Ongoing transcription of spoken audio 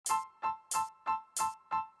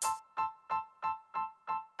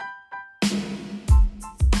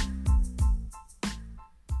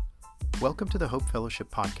Welcome to the Hope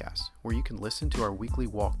Fellowship Podcast, where you can listen to our weekly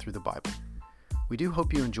walk through the Bible. We do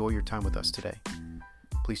hope you enjoy your time with us today.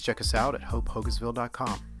 Please check us out at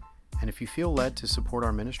hopehogansville.com, and if you feel led to support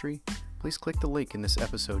our ministry, please click the link in this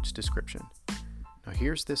episode's description. Now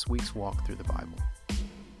here's this week's walk through the Bible.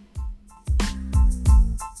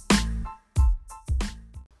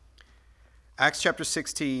 Acts chapter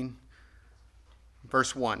 16,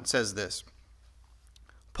 verse 1 says this: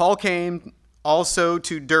 Paul came also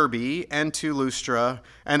to Derbe and to Lystra,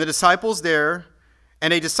 and a disciple there,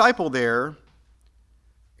 let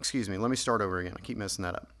me start over again. I keep messing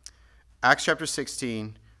that up. Acts chapter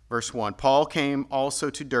 16, verse 1. Paul came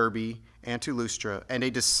also to Derbe and to Lystra, and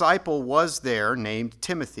a disciple was there named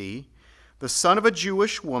Timothy, the son of a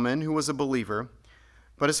Jewish woman who was a believer,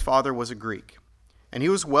 but his father was a Greek. And he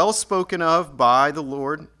was well spoken of by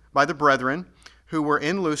the brethren who were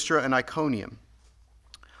in Lystra and Iconium.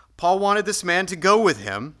 Paul wanted this man to go with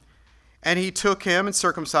him, and he took him and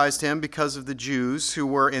circumcised him because of the Jews who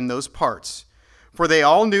were in those parts, for they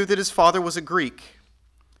all knew that his father was a Greek.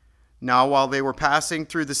 Now, while they were passing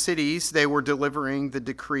through the cities, they were delivering the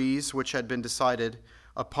decrees which had been decided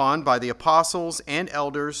upon by the apostles and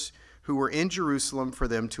elders who were in Jerusalem for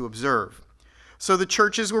them to observe. So the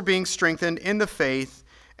churches were being strengthened in the faith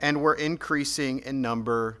and were increasing in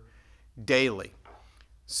number daily.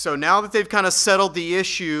 So now that they've kind of settled the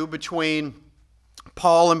issue between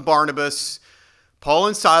Paul and Barnabas, Paul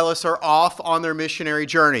and Silas are off on their missionary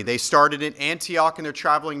journey. They started in Antioch and they're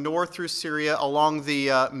traveling north through Syria along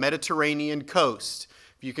the Mediterranean coast.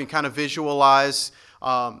 You can kind of visualize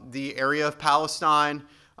the area of Palestine,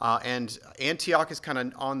 and Antioch is kind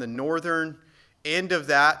of on the northern end of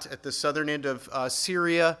that, at the southern end of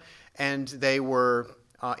Syria, and they were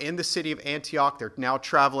in the city of Antioch. They're now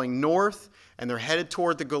traveling north, and they're headed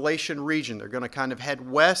toward the Galatian region. They're going to kind of head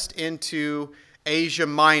west into Asia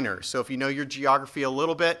Minor. So if you know your geography a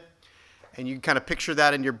little bit, and you can kind of picture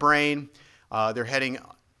that in your brain, they're heading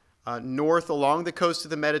north along the coast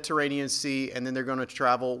of the Mediterranean Sea, and then they're going to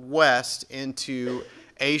travel west into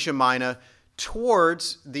Asia Minor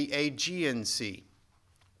towards the Aegean Sea,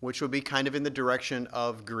 which would be kind of in the direction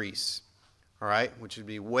of Greece, all right, which would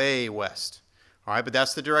be way west. All right, but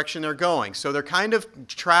that's the direction they're going. So they're kind of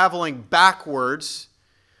traveling backwards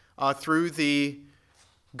through the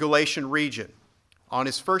Galatian region. On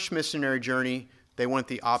his first missionary journey, they went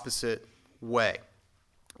the opposite way.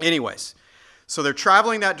 Anyways, so they're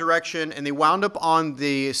traveling that direction, and they wound up on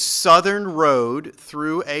the southern road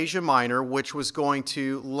through Asia Minor, which was going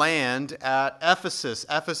to land at Ephesus.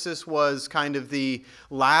 Ephesus was kind of the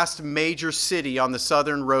last major city on the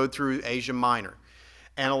southern road through Asia Minor.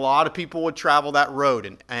 And a lot of people would travel that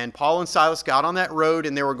road. And Paul and Silas got on that road,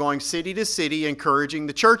 and they were going city to city, encouraging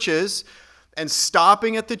the churches and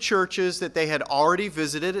stopping at the churches that they had already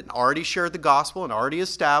visited and already shared the gospel and already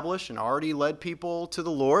established and already led people to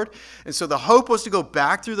the Lord. And so the hope was to go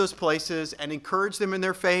back through those places and encourage them in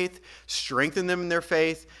their faith, strengthen them in their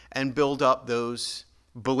faith, and build up those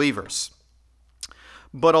believers.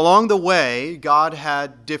 But along the way, God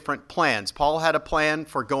had different plans. Paul had a plan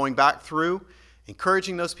for going back through,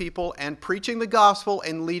 encouraging those people and preaching the gospel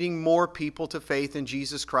and leading more people to faith in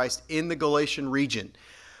Jesus Christ in the Galatian region.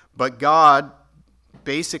 But God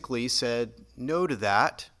basically said no to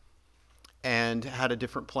that and had a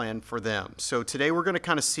different plan for them. So today we're going to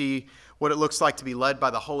kind of see what it looks like to be led by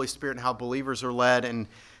the Holy Spirit and how believers are led,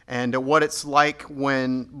 and what it's like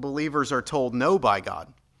when believers are told no by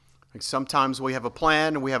God. Like sometimes we have a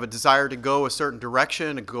plan and we have a desire to go a certain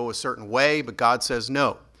direction and go a certain way, but God says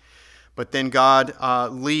no. But then God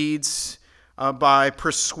leads by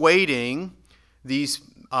persuading these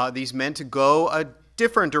men to go a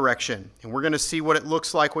different direction. And we're going to see what it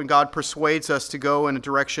looks like when God persuades us to go in a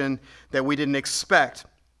direction that we didn't expect.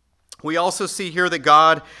 We also see here that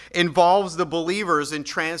God involves the believers in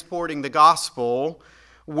transporting the gospel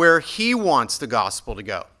where He wants the gospel to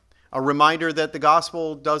go. A reminder that the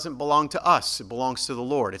gospel doesn't belong to us. It belongs to the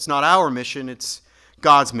Lord. It's not our mission. It's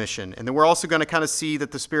God's mission. And then we're also going to kind of see that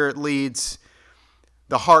the Spirit leads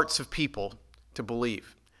the hearts of people to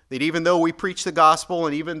believe. That even though we preach the gospel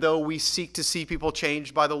and even though we seek to see people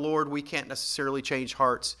changed by the Lord, we can't necessarily change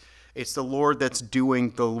hearts. It's the Lord that's doing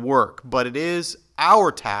the work. But it is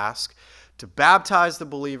our task to baptize the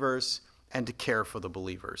believers and to care for the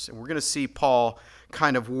believers. And we're going to see Paul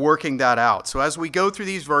kind of working that out. So as we go through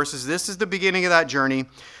these verses, this is the beginning of that journey.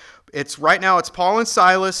 Right now it's Paul and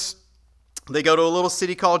Silas. They go to a little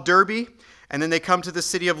city called Derbe, and then they come to the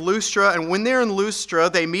city of Lystra. And when they're in Lystra,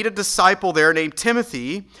 they meet a disciple there named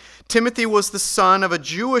Timothy. Timothy was the son of a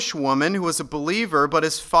Jewish woman who was a believer, but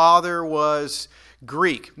his father was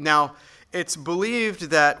Greek. Now, It's believed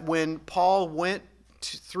that when Paul went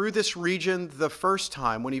through this region the first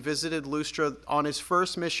time, when he visited Lystra on his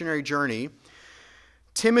first missionary journey,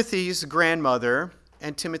 Timothy's grandmother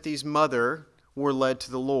and Timothy's mother were led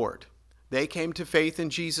to the Lord. They came to faith in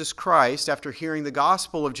Jesus Christ after hearing the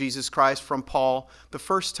gospel of Jesus Christ from Paul the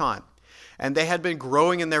first time. And they had been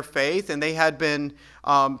growing in their faith, and they had been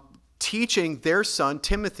teaching their son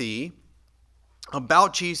Timothy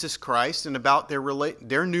about Jesus Christ and about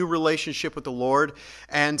their new relationship with the Lord.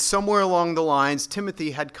 And somewhere along the lines,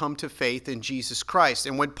 Timothy had come to faith in Jesus Christ.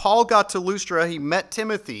 And when Paul got to Lystra, he met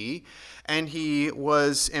Timothy, and he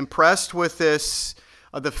was impressed with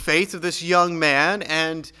the faith of this young man.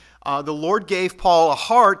 And the Lord gave Paul a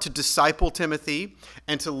heart to disciple Timothy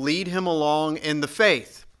and to lead him along in the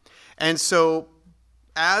faith. And so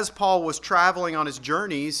as Paul was traveling on his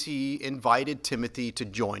journeys, he invited Timothy to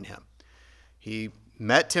join him. He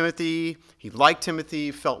met Timothy, he liked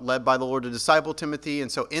Timothy, felt led by the Lord to disciple Timothy.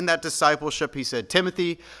 And so in that discipleship, he said,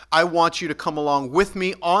 Timothy, I want you to come along with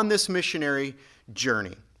me on this missionary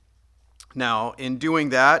journey. Now, in doing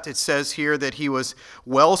that, it says here that he was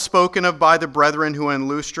well spoken of by the brethren who were in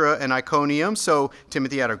Lystra and Iconium. So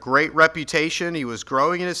Timothy had a great reputation. He was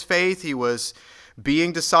growing in his faith. He was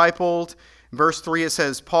being discipled. Verse 3, it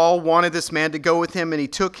says, Paul wanted this man to go with him, and he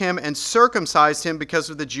took him and circumcised him because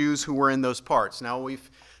of the Jews who were in those parts. Now,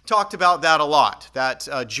 we've talked about that a lot, that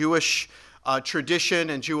Jewish tradition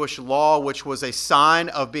and Jewish law, which was a sign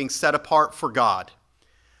of being set apart for God,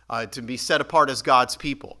 to be set apart as God's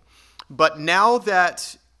people. But now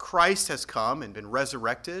that Christ has come and been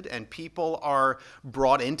resurrected and people are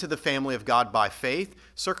brought into the family of God by faith,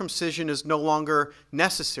 circumcision is no longer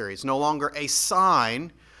necessary. It's no longer a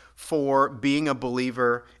sign for being a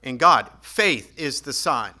believer in God. Faith is the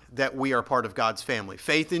sign that we are part of God's family.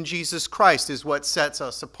 Faith in Jesus Christ is what sets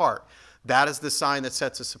us apart. That is the sign that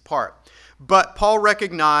sets us apart. But Paul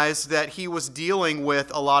recognized that he was dealing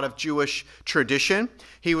with a lot of Jewish tradition.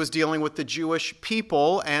 He was dealing with the Jewish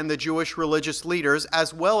people and the Jewish religious leaders,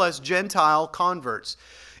 as well as Gentile converts.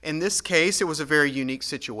 In this case, it was a very unique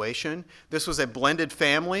situation. This was a blended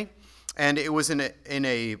family, and it was in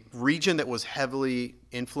a region that was heavily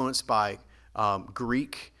influenced by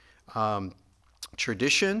Greek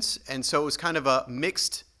traditions. And so it was kind of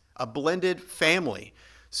a blended family.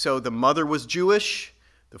 So the mother was Jewish,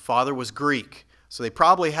 the father was Greek. So they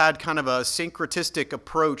probably had kind of a syncretistic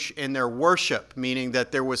approach in their worship, meaning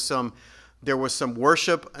that there was some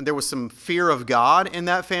worship and there was some fear of God in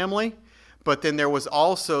that family, but then there was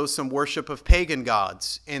also some worship of pagan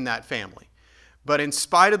gods in that family. But in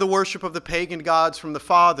spite of the worship of the pagan gods from the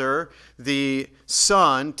father, the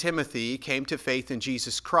son, Timothy, came to faith in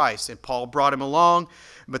Jesus Christ, and Paul brought him along.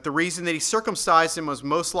 But the reason that he circumcised him was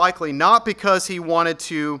most likely not because he wanted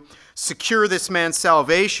to secure this man's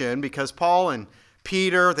salvation, because Paul and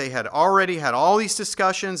Peter, they had already had all these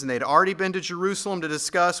discussions, and they'd already been to Jerusalem to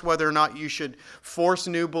discuss whether or not you should force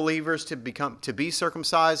new believers to be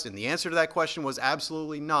circumcised. And the answer to that question was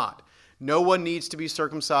absolutely not. No one needs to be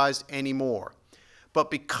circumcised anymore. But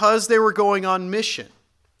because they were going on mission,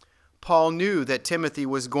 Paul knew that Timothy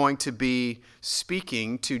was going to be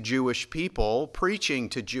speaking to Jewish people, preaching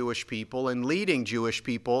to Jewish people, and leading Jewish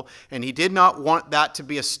people, and he did not want that to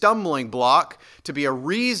be a stumbling block, to be a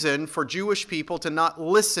reason for Jewish people to not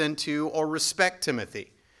listen to or respect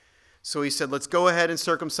Timothy. So he said, let's go ahead and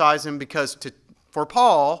circumcise him, because for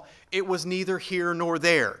Paul, it was neither here nor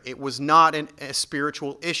there. It was not a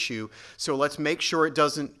spiritual issue, so let's make sure it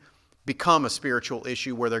doesn't become a spiritual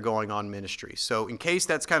issue where they're going on ministry. So in case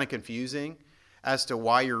that's kind of confusing as to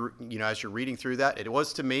why as you're reading through that, it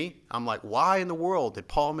was to me. I'm like, why in the world did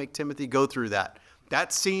Paul make Timothy go through that?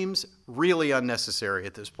 That seems really unnecessary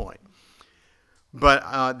at this point.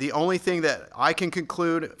 But the only thing that I can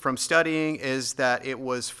conclude from studying is that it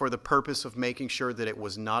was for the purpose of making sure that it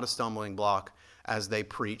was not a stumbling block as they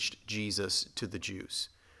preached Jesus to the Jews.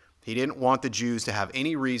 He didn't want the Jews to have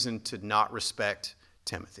any reason to not respect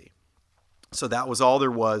Timothy. So that was all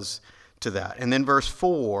there was to that. And then verse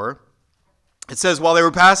 4, it says, while they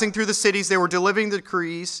were passing through the cities, they were delivering the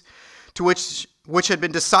decrees to which had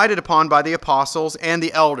been decided upon by the apostles and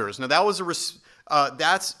the elders. Now that was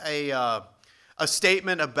that's a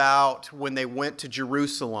statement about when they went to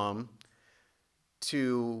Jerusalem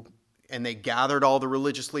and they gathered all the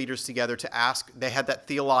religious leaders together to ask. They had that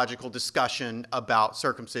theological discussion about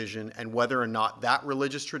circumcision and whether or not that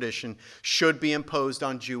religious tradition should be imposed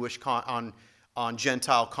on on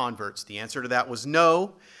Gentile converts. The answer to that was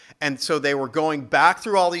no. And so they were going back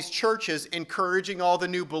through all these churches, encouraging all the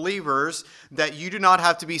new believers that you do not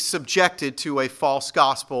have to be subjected to a false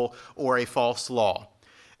gospel or a false law.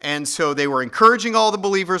 And so they were encouraging all the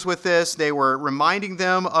believers with this. They were reminding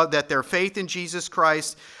them that their faith in Jesus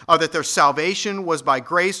Christ, that their salvation was by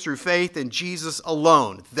grace through faith in Jesus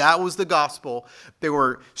alone. That was the gospel they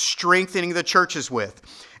were strengthening the churches with.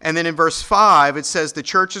 And then in verse 5, it says the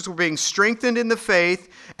churches were being strengthened in the faith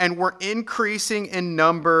and were increasing in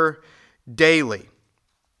number daily.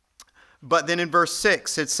 But then in verse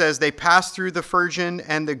 6, it says they passed through the Phrygian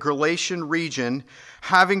and the Galatian region,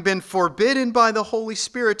 having been forbidden by the Holy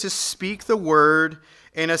Spirit to speak the word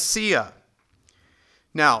in Asia.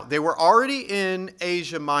 Now, they were already in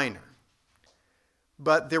Asia Minor.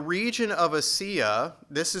 But the region of Asia,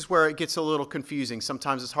 this is where it gets a little confusing.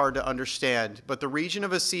 Sometimes it's hard to understand. But the region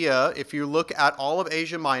of Asia, if you look at all of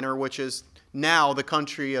Asia Minor, which is now the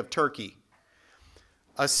country of Turkey,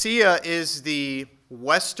 Asia is the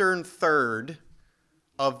western third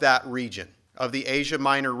of that region, of the Asia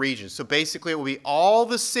Minor region. So basically it will be all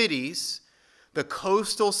the cities, the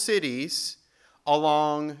coastal cities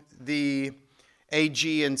along the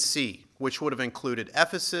Aegean Sea, which would have included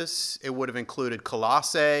Ephesus, it would have included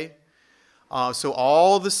Colossae. So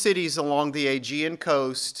all the cities along the Aegean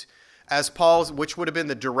coast, which would have been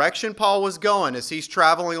the direction Paul was going as he's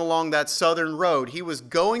traveling along that southern road. He was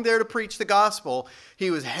going there to preach the gospel.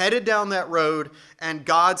 He was headed down that road, and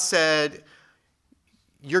God said,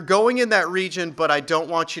 you're going in that region, but I don't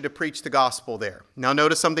want you to preach the gospel there. Now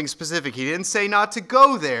notice something specific. He didn't say not to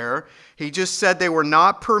go there. He just said they were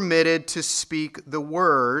not permitted to speak the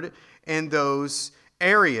word in those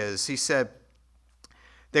areas. He said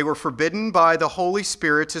they were forbidden by the Holy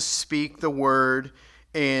Spirit to speak the word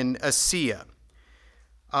in Asia.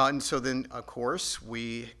 And so then, of course,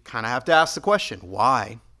 we kind of have to ask the question,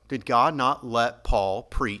 why did God not let Paul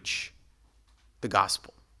preach the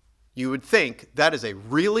gospel? You would think that is a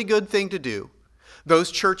really good thing to do.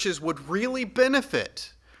 Those churches would really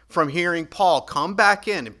benefit from hearing Paul come back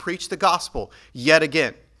in and preach the gospel yet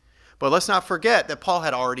again. But let's not forget that Paul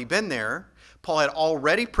had already been there. Paul had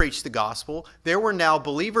already preached the gospel. There were now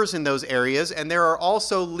believers in those areas, and there are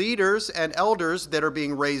also leaders and elders that are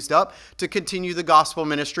being raised up to continue the gospel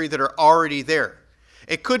ministry that are already there.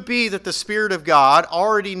 It could be that the Spirit of God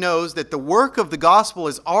already knows that the work of the gospel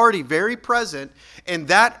is already very present in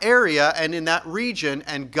that area and in that region,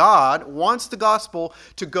 and God wants the gospel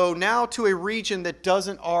to go now to a region that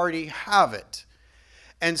doesn't already have it.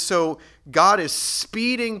 And so God is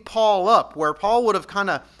speeding Paul up, where Paul would have kind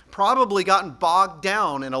of probably gotten bogged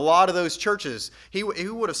down in a lot of those churches. He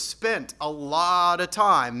would have spent a lot of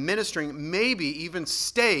time ministering, maybe even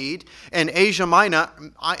stayed in Asia Minor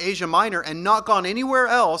and not gone anywhere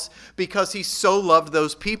else because he so loved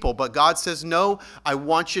those people. But God says, no, I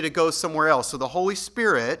want you to go somewhere else. So the Holy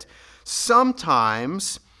Spirit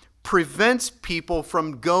sometimes prevents people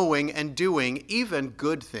from going and doing even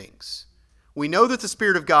good things. We know that the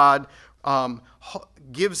Spirit of God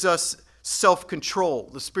gives us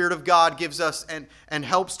self-control. The Spirit of God gives us and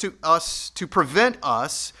helps us to prevent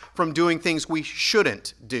us from doing things we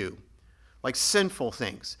shouldn't do, like sinful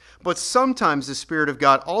things. But sometimes the Spirit of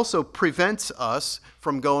God also prevents us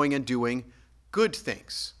from going and doing good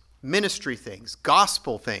things, ministry things,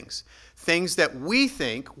 gospel things, things that we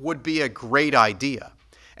think would be a great idea.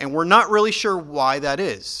 And we're not really sure why that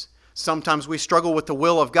is. Sometimes we struggle with the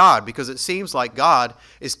will of God because it seems like God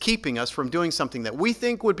is keeping us from doing something that we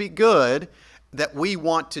think would be good, that we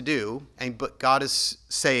want to do, but God is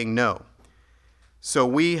saying no. So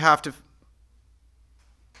we have to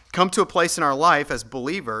come to a place in our life as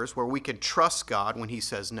believers where we can trust God when He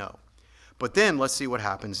says no. But then let's see what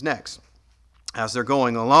happens next. As they're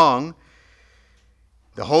going along,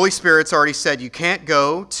 the Holy Spirit's already said you can't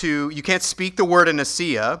speak the word in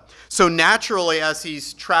Asia. So naturally, as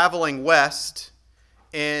he's traveling west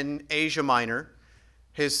in Asia Minor,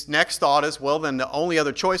 his next thought is, well, then the only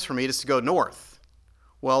other choice for me is to go north.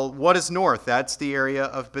 Well, what is north? That's the area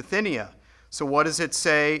of Bithynia. So what does it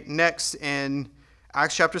say next in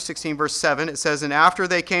Acts chapter 16, verse 7? It says, and after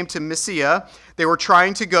they came to Mysia, they were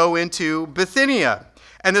trying to go into Bithynia.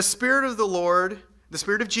 And the Spirit of the Lord, the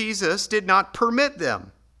Spirit of Jesus, did not permit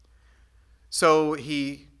them. So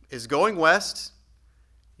he is going west,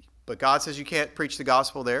 but God says you can't preach the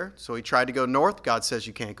gospel there. So he tried to go north. God says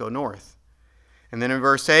you can't go north. And then in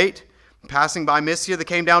verse 8, passing by Mysia, they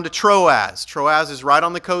came down to Troas. Troas is right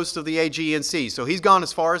on the coast of the Aegean Sea. So he's gone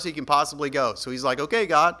as far as he can possibly go. So he's like, okay,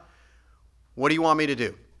 God, what do you want me to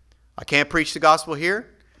do? I can't preach the gospel here.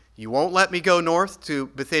 You won't let me go north to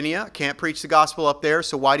Bithynia. I can't preach the gospel up there.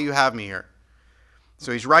 So why do you have me here?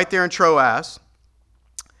 So he's right there in Troas.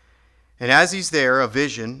 And as he's there, a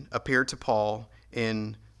vision appeared to Paul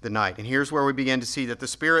in the night. And here's where we begin to see that the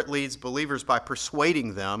Spirit leads believers by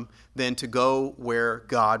persuading them then to go where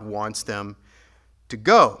God wants them to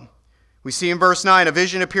go. We see in verse 9, a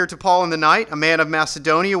vision appeared to Paul in the night. A man of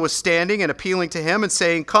Macedonia was standing and appealing to him and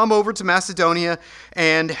saying, "Come over to Macedonia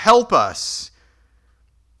and help us."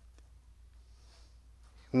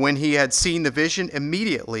 When he had seen the vision,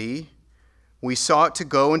 immediately we sought to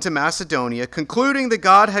go into Macedonia, concluding that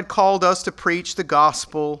God had called us to preach the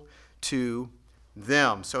gospel to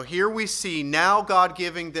them. So here we see now God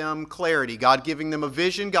giving them clarity, God giving them a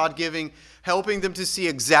vision, God helping them to see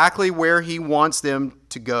exactly where he wants them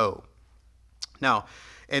to go. Now,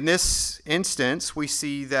 in this instance, we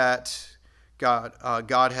see that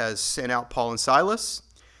God has sent out Paul and Silas,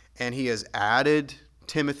 and he has added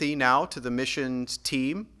Timothy now to the missions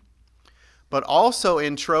team. But also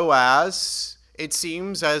in Troas, it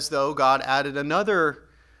seems as though God added another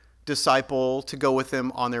disciple to go with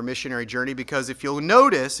them on their missionary journey, because if you'll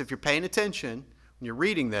notice, if you're paying attention, when you're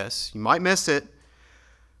reading this, you might miss it,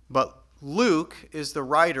 but Luke is the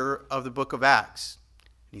writer of the book of Acts.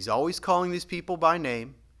 He's always calling these people by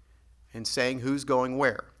name and saying who's going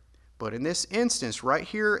where. But in this instance, right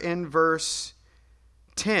here in verse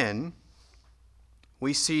 10,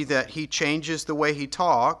 we see that he changes the way he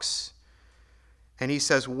talks, and he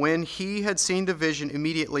says, when he had seen the vision,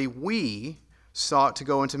 immediately we sought to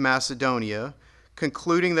go into Macedonia,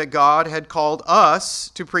 concluding that God had called us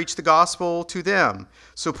to preach the gospel to them.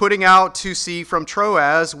 So putting out to sea from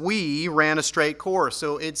Troas, we ran a straight course.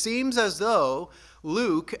 So it seems as though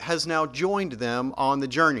Luke has now joined them on the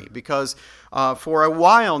journey, because for a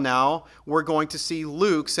while now, we're going to see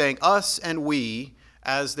Luke saying us and we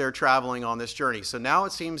as they're traveling on this journey. So now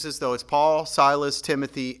it seems as though it's Paul, Silas,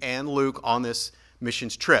 Timothy, and Luke on this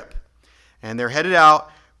missions trip. And they're headed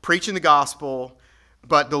out preaching the gospel,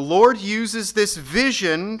 but the Lord uses this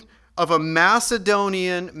vision of a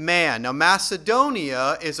Macedonian man. Now,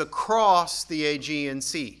 Macedonia is across the Aegean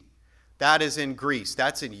Sea. That is in Greece.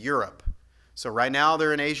 That's in Europe. So right now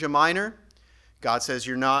they're in Asia Minor. God says,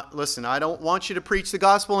 listen, I don't want you to preach the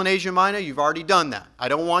gospel in Asia Minor. You've already done that. I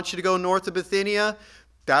don't want you to go north of Bithynia.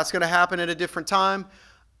 That's going to happen at a different time.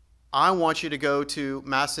 I want you to go to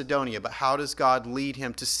Macedonia. But how does God lead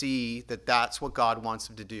him to see that that's what God wants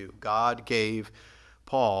him to do? God gave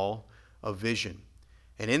Paul a vision.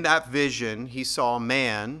 And in that vision, he saw a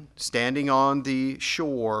man standing on the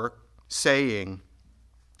shore saying,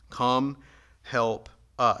 "Come help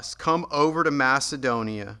us. Come over to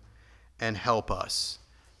Macedonia and help us."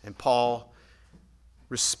 And Paul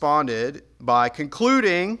responded by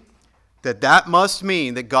concluding that must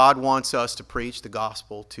mean that God wants us to preach the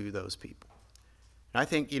gospel to those people. And I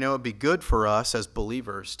think, it'd be good for us as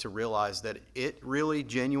believers to realize that it really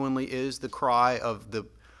genuinely is the cry of the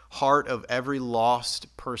heart of every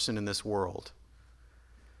lost person in this world,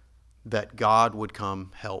 that God would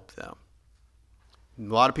come help them. A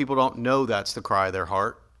lot of people don't know that's the cry of their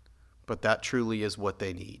heart, but that truly is what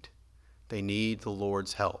they need. They need the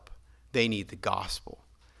Lord's help. They need the gospel.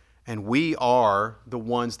 And we are the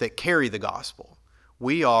ones that carry the gospel.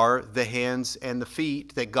 We are the hands and the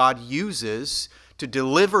feet that God uses to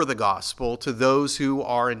deliver the gospel to those who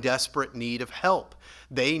are in desperate need of help.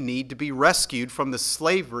 They need to be rescued from the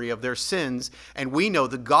slavery of their sins, and we know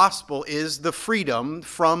the gospel is the freedom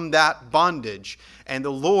from that bondage. And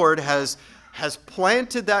the Lord has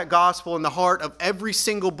planted that gospel in the heart of every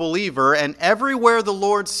single believer, and everywhere the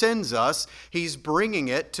Lord sends us, he's bringing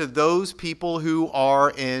it to those people who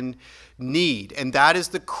are in need. And that is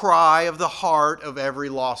the cry of the heart of every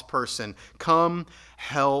lost person. Come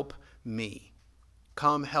help me.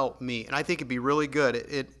 Come help me. And I think it'd be really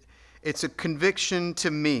good. It's a conviction to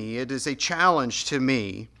me. It is a challenge to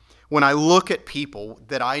me when I look at people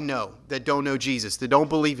that I know that don't know Jesus, that don't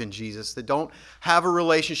believe in Jesus, that don't have a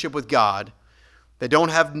relationship with God, that don't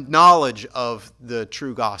have knowledge of the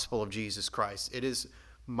true gospel of Jesus Christ. It is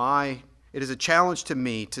a challenge to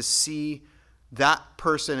me to see that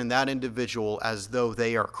person and that individual as though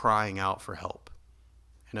they are crying out for help,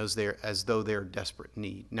 and as though they're in desperate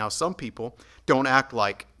need. Now, some people don't act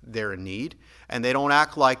like they're in need, and they don't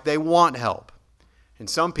act like they want help. And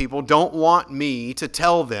some people don't want me to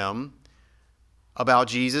tell them about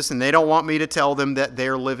Jesus, and they don't want me to tell them that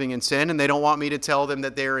they're living in sin, and they don't want me to tell them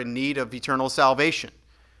that they're in need of eternal salvation.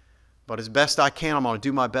 But as best I can, I'm going to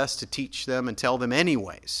do my best to teach them and tell them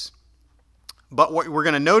anyways. But what we're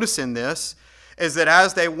going to notice in this is that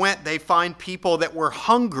as they went, they find people that were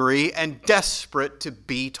hungry and desperate to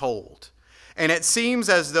be told. And it seems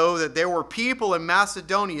as though that there were people in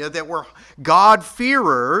Macedonia that were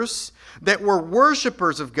God-fearers, that were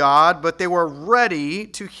worshipers of God, but they were ready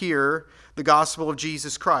to hear the the gospel of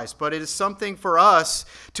Jesus Christ. But it is something for us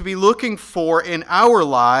to be looking for in our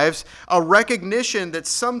lives, a recognition that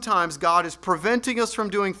sometimes God is preventing us from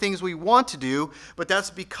doing things we want to do, but that's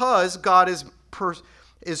because God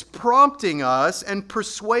is prompting us and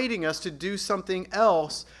persuading us to do something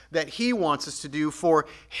else that he wants us to do for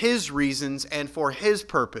his reasons and for his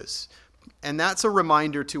purpose. And that's a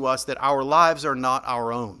reminder to us that our lives are not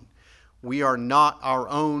our own. We are not our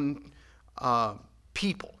own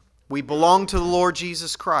people. We belong to the Lord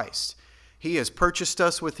Jesus Christ. He has purchased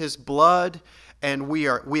us with his blood, and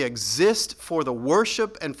we exist for the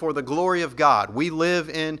worship and for the glory of God. We live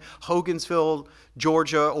in Hogansville,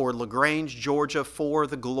 Georgia, or LaGrange, Georgia, for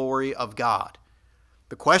the glory of God.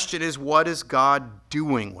 The question is, what is God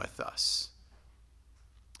doing with us?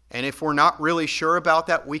 And if we're not really sure about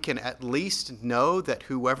that, we can at least know that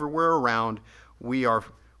whoever we're around, we are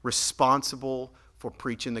responsible for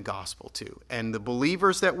preaching the gospel to. And the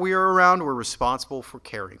believers that we are around, we're responsible for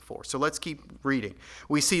caring for. So let's keep reading.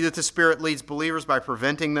 We see that the Spirit leads believers by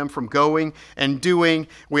preventing them from going and doing.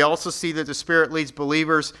 We also see that the Spirit leads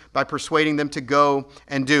believers by persuading them to go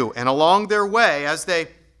and do. And along their way, as they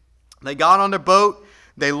got on the boat,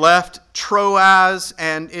 they left Troas,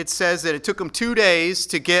 and it says that it took them 2 days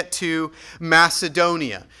to get to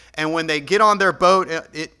Macedonia. And when they get on their boat,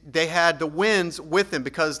 they had the winds with them,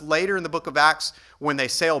 because later in the book of Acts, when they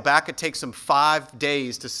sail back, it takes them 5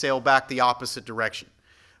 days to sail back the opposite direction,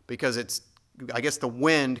 because I guess the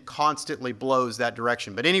wind constantly blows that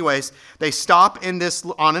direction. But anyways, they stop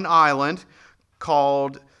on an island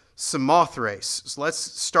called Samothrace. So let's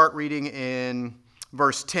start reading in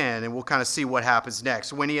verse 10, and we'll kind of see what happens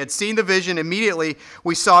next. When he had seen the vision, immediately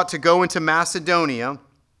we sought to go into Macedonia,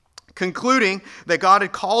 concluding that God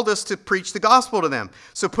had called us to preach the gospel to them.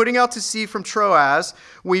 So putting out to sea from Troas,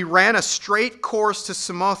 we ran a straight course to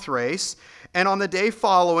Samothrace, and on the day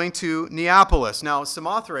following to Neapolis. Now,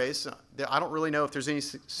 Samothrace, I don't really know if there's any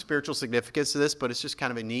spiritual significance to this, but it's just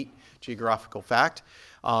kind of a neat geographical fact.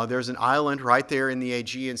 There's an island right there in the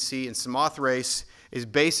Aegean Sea, and Samothrace is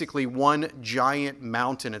basically one giant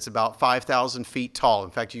mountain. It's about 5,000 feet tall. In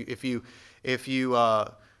fact, if you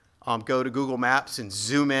go to Google Maps and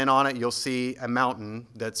zoom in on it, you'll see a mountain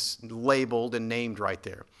that's labeled and named right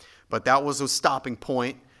there. But that was a stopping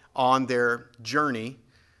point on their journey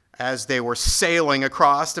as they were sailing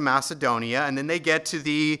across to Macedonia. And then they get to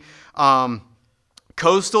the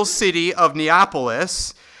coastal city of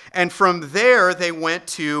Neapolis. And from there, they went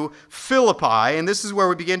to Philippi. And this is where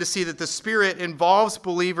we begin to see that the Spirit involves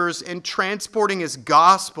believers in transporting his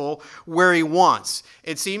gospel where he wants.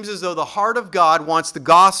 It seems as though the heart of God wants the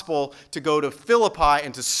gospel to go to Philippi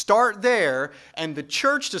and to start there, and the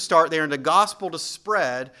church to start there, and the gospel to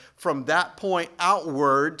spread from that point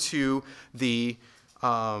outward to the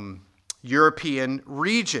European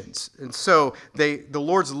regions. And so the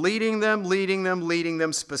Lord's leading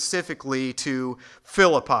them specifically to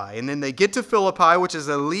Philippi. And then they get to Philippi, which is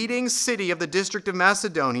a leading city of the district of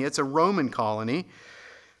Macedonia. It's a Roman colony,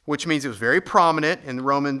 which means it was very prominent in the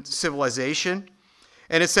Roman civilization.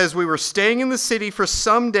 And it says, we were staying in the city for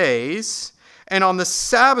some days, and on the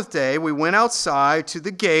Sabbath day, we went outside to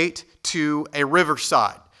the gate to a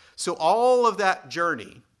riverside. So all of that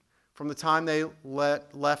journey, from the time they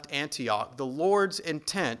left Antioch, the Lord's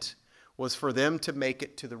intent was for them to make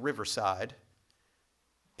it to the riverside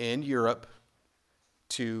in Europe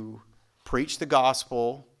to preach the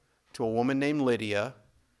gospel to a woman named Lydia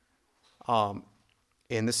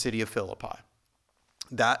in the city of Philippi.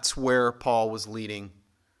 That's where God was leading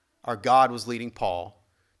Paul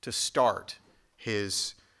to start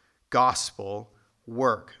his gospel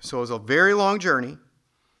work. So it was a very long journey.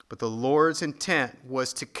 But the Lord's intent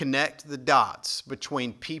was to connect the dots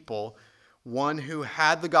between people, one who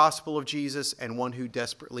had the gospel of Jesus and one who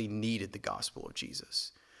desperately needed the gospel of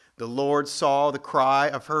Jesus. The Lord saw the cry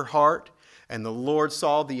of her heart, and the Lord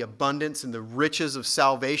saw the abundance and the riches of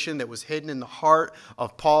salvation that was hidden in the heart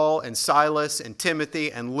of Paul and Silas and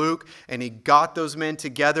Timothy and Luke, and he got those men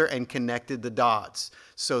together and connected the dots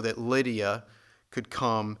so that Lydia could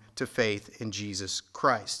come to faith in Jesus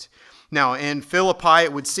Christ. Now, in Philippi,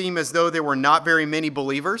 it would seem as though there were not very many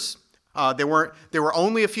believers. There were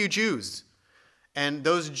only a few Jews. And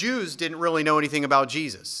those Jews didn't really know anything about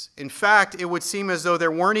Jesus. In fact, it would seem as though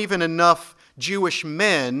there weren't even enough Jewish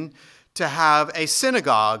men to have a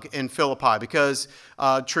synagogue in Philippi, because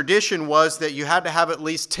tradition was that you had to have at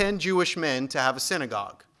least 10 Jewish men to have a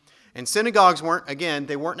synagogue. And synagogues weren't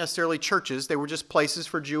necessarily churches. They were just places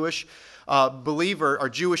for Jewish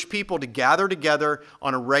Jewish people to gather together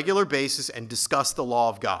on a regular basis and discuss the law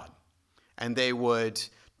of God. And they would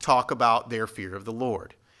talk about their fear of the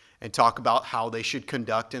Lord. and talk about how they should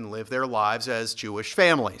conduct and live their lives as Jewish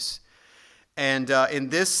families. And in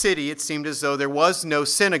this city, it seemed as though there was no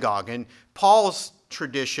synagogue. And Paul's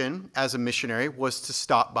tradition as a missionary was to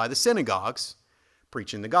stop by the synagogues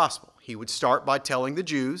preaching the gospel. He would start by telling the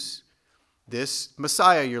Jews, this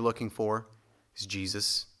Messiah you're looking for is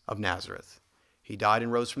Jesus of Nazareth. He died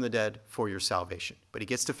and rose from the dead for your salvation. But he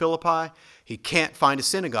gets to Philippi. He can't find a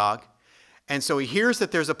synagogue. And so he hears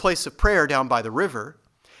that there's a place of prayer down by the river.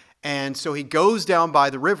 And so he goes down by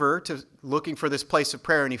the river looking for this place of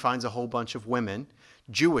prayer, and he finds a whole bunch of women,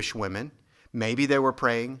 Jewish women. Maybe they were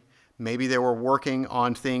praying. Maybe they were working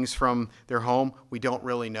on things from their home. We don't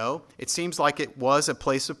really know. It seems like it was a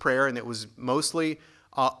place of prayer, and it was mostly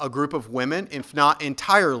a group of women, if not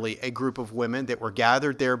entirely a group of women that were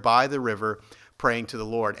gathered there by the river praying to the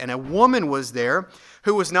Lord. And a woman was there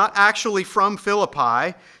who was not actually from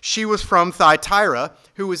Philippi. She was from Thyatira,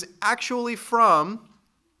 who was actually from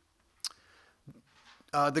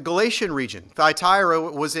the Galatian region.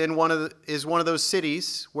 Thyatira is one of those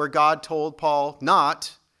cities where God told Paul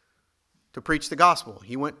not to preach the gospel.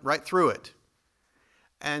 He went right through it.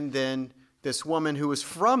 And then this woman who was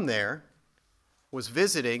from there was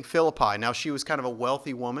visiting Philippi. Now, she was kind of a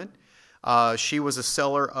wealthy woman. She was a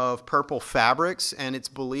seller of purple fabrics, and it's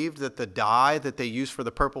believed that the dye that they used for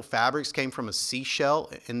the purple fabrics came from a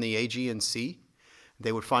seashell in the Aegean Sea.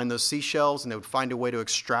 They would find those seashells, and they would find a way to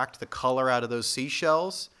extract the color out of those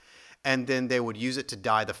seashells, and then they would use it to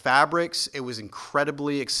dye the fabrics. It was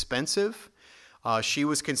incredibly expensive. She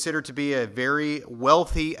was considered to be a very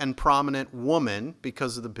wealthy and prominent woman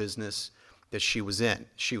because of the business that she was in.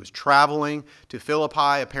 She was traveling to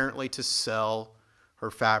Philippi, apparently to sell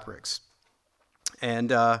her fabrics.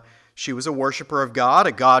 And she was a worshiper of God,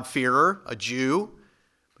 a God-fearer, a Jew,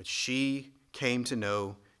 but she came to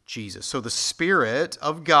know Jesus. So the Spirit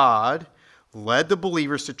of God led the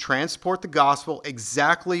believers to transport the gospel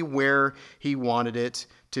exactly where he wanted it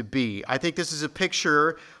to be. I think this is a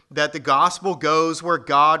picture that the gospel goes where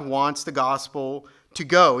God wants the gospel to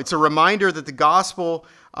go. It's a reminder that the gospel,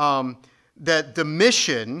 that the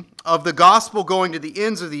mission of the gospel going to the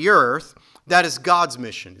ends of the earth, that is God's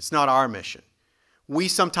mission. It's not our mission. We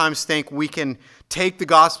sometimes think we can take the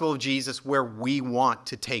gospel of Jesus where we want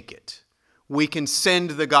to take it. We can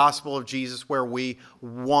send the gospel of Jesus where we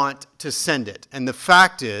want to send it. And the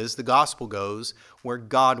fact is, the gospel goes where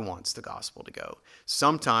God wants the gospel to go.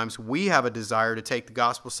 Sometimes we have a desire to take the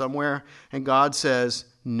gospel somewhere, and God says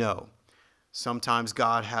no. Sometimes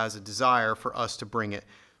God has a desire for us to bring it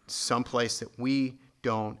someplace that we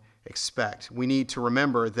don't expect. We need to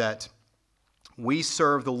remember that we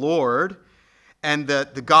serve the Lord, and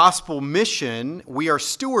that the gospel mission we are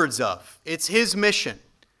stewards of. It's his mission.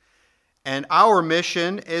 And our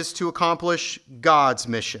mission is to accomplish God's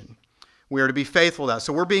mission. We are to be faithful to that.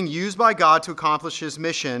 So we're being used by God to accomplish his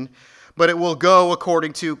mission, but it will go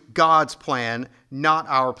according to God's plan, not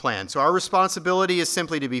our plan. So our responsibility is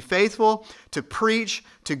simply to be faithful, to preach,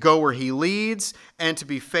 to go where he leads, and to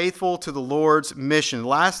be faithful to the Lord's mission. The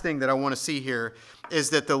last thing that I want to see here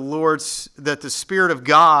is that the Spirit of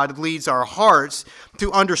God leads our hearts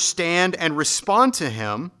to understand and respond to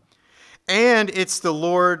him. And it's the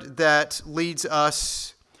Lord that leads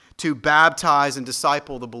us to baptize and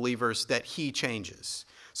disciple the believers that he changes.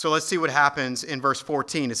 So let's see what happens in verse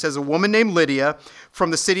 14. It says, a woman named Lydia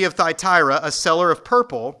from the city of Thyatira, a seller of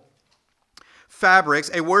purple fabrics,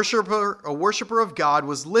 a worshiper of God,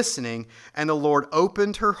 was listening, and the Lord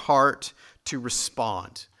opened her heart to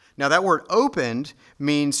respond. Now that word opened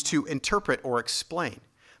means to interpret or explain,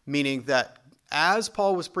 meaning that as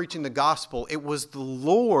Paul was preaching the gospel, it was the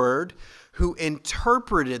Lord who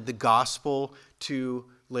interpreted the gospel to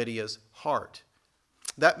Lydia's heart.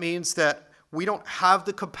 That means that we don't have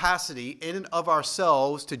the capacity in and of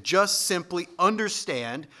ourselves to just simply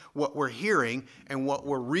understand what we're hearing and what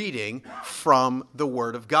we're reading from the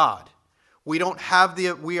Word of God.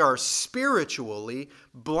 We are spiritually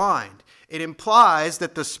blind. It implies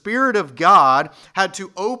that the Spirit of God had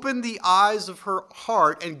to open the eyes of her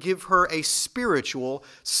heart and give her a spiritual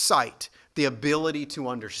sight, the ability to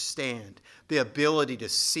understand, the ability to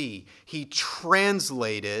see. He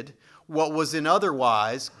translated what was in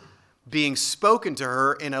otherwise being spoken to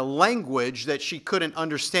her in a language that she couldn't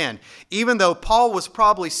understand. Even though Paul was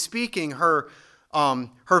probably speaking her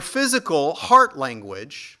physical heart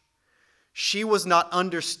language, she was not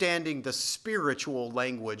understanding the spiritual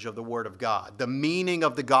language of the Word of God, the meaning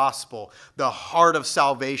of the gospel, the heart of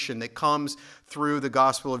salvation that comes through the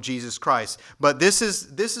gospel of Jesus Christ. But this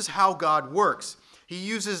is how God works. He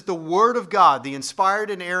uses the Word of God, the inspired,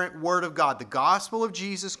 inerrant Word of God, the gospel of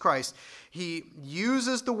Jesus Christ. He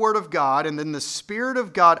uses the Word of God, and then the Spirit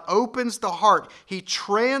of God opens the heart. He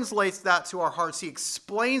translates that to our hearts. He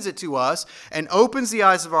explains it to us and opens the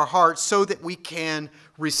eyes of our hearts so that we can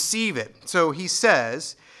receive it. So he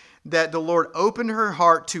says that the Lord opened her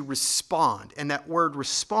heart to respond. And that word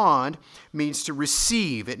respond means to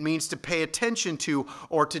receive. It means to pay attention to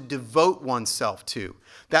or to devote oneself to.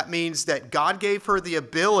 That means that God gave her the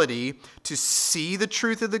ability to see the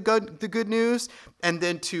truth of the good news and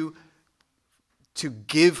then to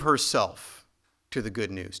give herself to the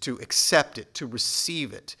good news, to accept it, to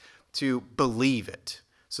receive it, to believe it.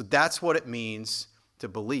 So that's what it means to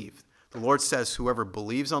believe. The Lord says whoever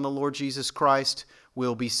believes on the Lord Jesus Christ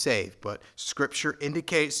will be saved. But Scripture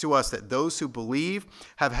indicates to us that those who believe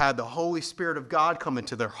have had the Holy Spirit of God come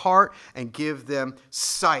into their heart and give them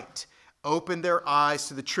sight, open their eyes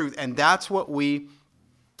to the truth. And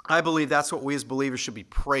I believe that's what we as believers should be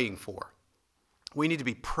praying for. We need to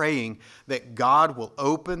be praying that God will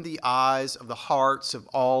open the eyes of the hearts of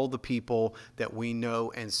all the people that we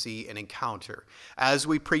know and see and encounter. As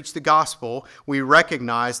we preach the gospel, we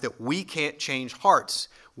recognize that we can't change hearts.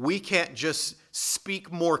 We can't just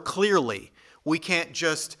speak more clearly. We can't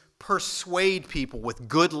just persuade people with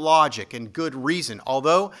good logic and good reason.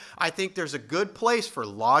 Although I think there's a good place for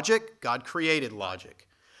logic. God created logic.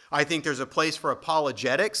 I think there's a place for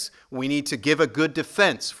apologetics. We need to give a good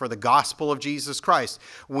defense for the gospel of Jesus Christ.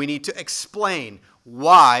 We need to explain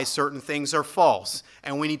why certain things are false,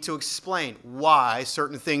 and we need to explain why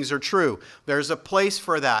certain things are true. There's a place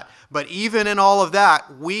for that. But even in all of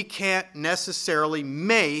that, we can't necessarily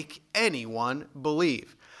make anyone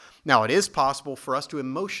believe. Now, it is possible for us to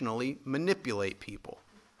emotionally manipulate people.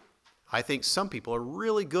 I think some people are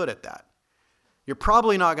really good at that. You're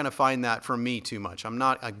probably not going to find that from me too much. I'm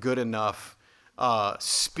not a good enough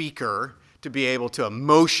speaker to be able to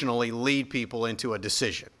emotionally lead people into a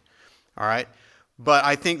decision. All right? But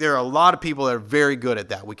I think there are a lot of people that are very good at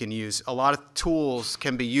that. We can use a lot of tools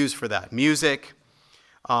can be used for that. Music,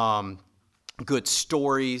 good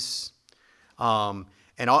stories, and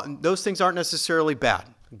those things aren't necessarily bad.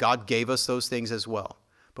 God gave us those things as well.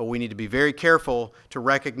 But we need to be very careful to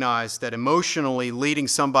recognize that emotionally leading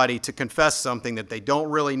somebody to confess something that they don't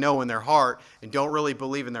really know in their heart and don't really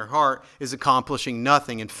believe in their heart is accomplishing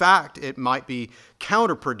nothing. In fact, it might be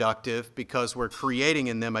counterproductive because we're creating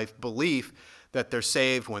in them a belief that they're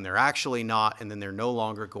saved when they're actually not, and then they're no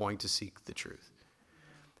longer going to seek the truth.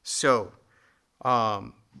 So,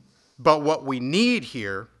 but what we need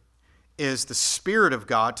here is the Spirit of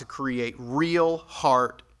God to create real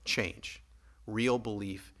heart change. Real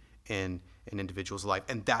belief in an individual's life.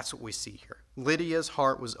 And that's what we see here. Lydia's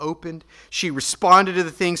heart was opened. She responded to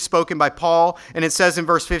the things spoken by Paul. And it says in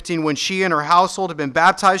verse 15, when she and her household had been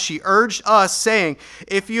baptized, she urged us, saying,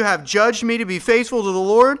 if you have judged me to be faithful to the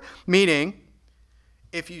Lord, meaning,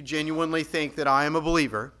 if you genuinely think that I am a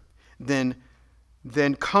believer, then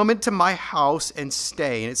come into my house and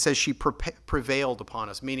stay. And it says she prevailed upon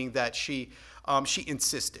us, meaning that she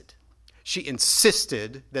insisted. She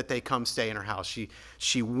insisted that they come stay in her house.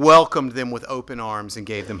 She welcomed them with open arms and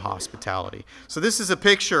gave them hospitality. So this is a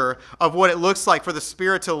picture of what it looks like for the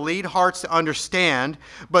Spirit to lead hearts to understand.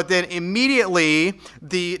 But then immediately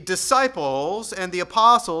the disciples and the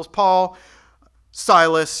apostles, Paul,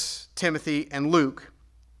 Silas, Timothy, and Luke,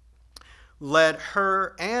 led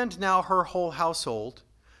her and now her whole household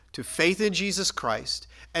to faith in Jesus Christ.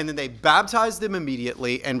 And then they baptized them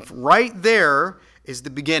immediately. And right there is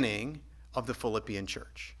the beginning of the Philippian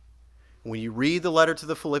church. When you read the letter to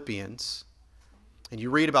the Philippians and you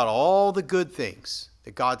read about all the good things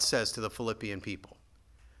that God says to the Philippian people,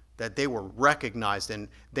 that they were recognized and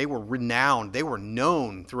they were renowned, they were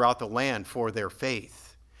known throughout the land for their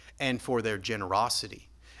faith and for their generosity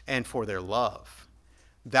and for their love.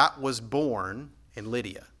 That was born in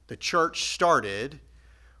Lydia. The church started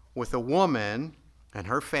with a woman and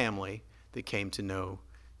her family that came to know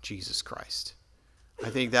Jesus Christ. I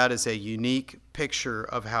think that is a unique picture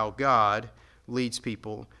of how God leads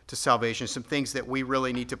people to salvation. Some things that we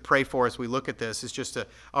really need to pray for as we look at this is just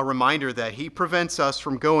a reminder that He prevents us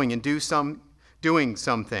from going and doing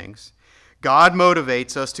some things. God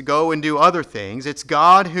motivates us to go and do other things. It's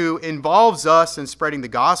God who involves us in spreading the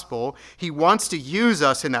gospel. He wants to use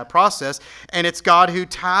us in that process, and it's God who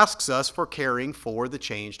tasks us for caring for the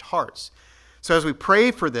changed hearts. So as we pray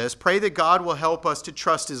for this, pray that God will help us to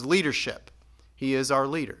trust His leadership. He is our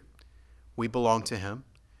leader. We belong to Him.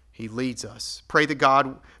 He leads us. Pray to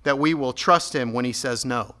God that we will trust Him when He says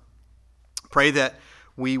no. Pray that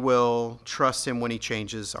we will trust Him when He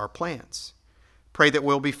changes our plans. Pray that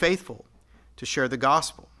we'll be faithful to share the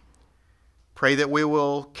gospel. Pray that we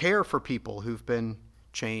will care for people who've been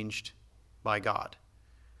changed by God.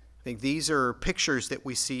 I think these are pictures that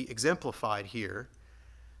we see exemplified here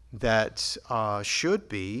that should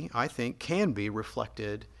be, I think, can be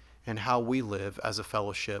reflected in how we live as a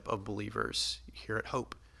fellowship of believers here at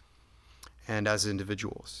Hope and as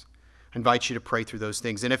individuals. I invite you to pray through those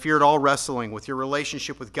things. And if you're at all wrestling with your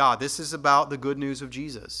relationship with God, this is about the good news of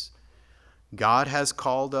Jesus. God has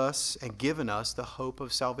called us and given us the hope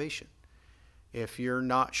of salvation. If you're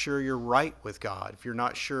not sure you're right with God, if you're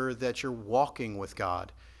not sure that you're walking with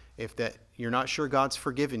God, if that you're not sure God's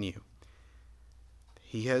forgiven you,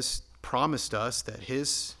 He has promised us that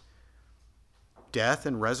His death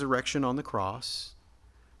and resurrection on the cross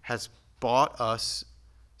has bought us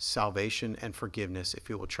salvation and forgiveness if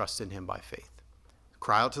you will trust in Him by faith.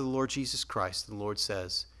 Cry out to the Lord Jesus Christ, and the Lord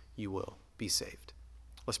says you will be saved.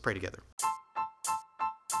 Let's pray together.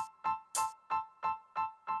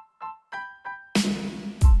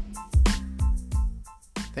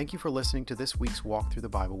 Thank you for listening to this week's Walk Through the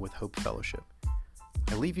Bible with Hope Fellowship.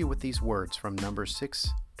 I leave you with these words from Numbers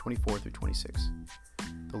 6:24 through 26.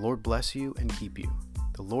 The Lord bless you and keep you.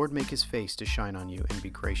 The Lord make His face to shine on you and be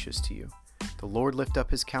gracious to you. The Lord lift up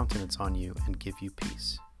His countenance on you and give you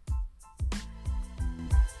peace.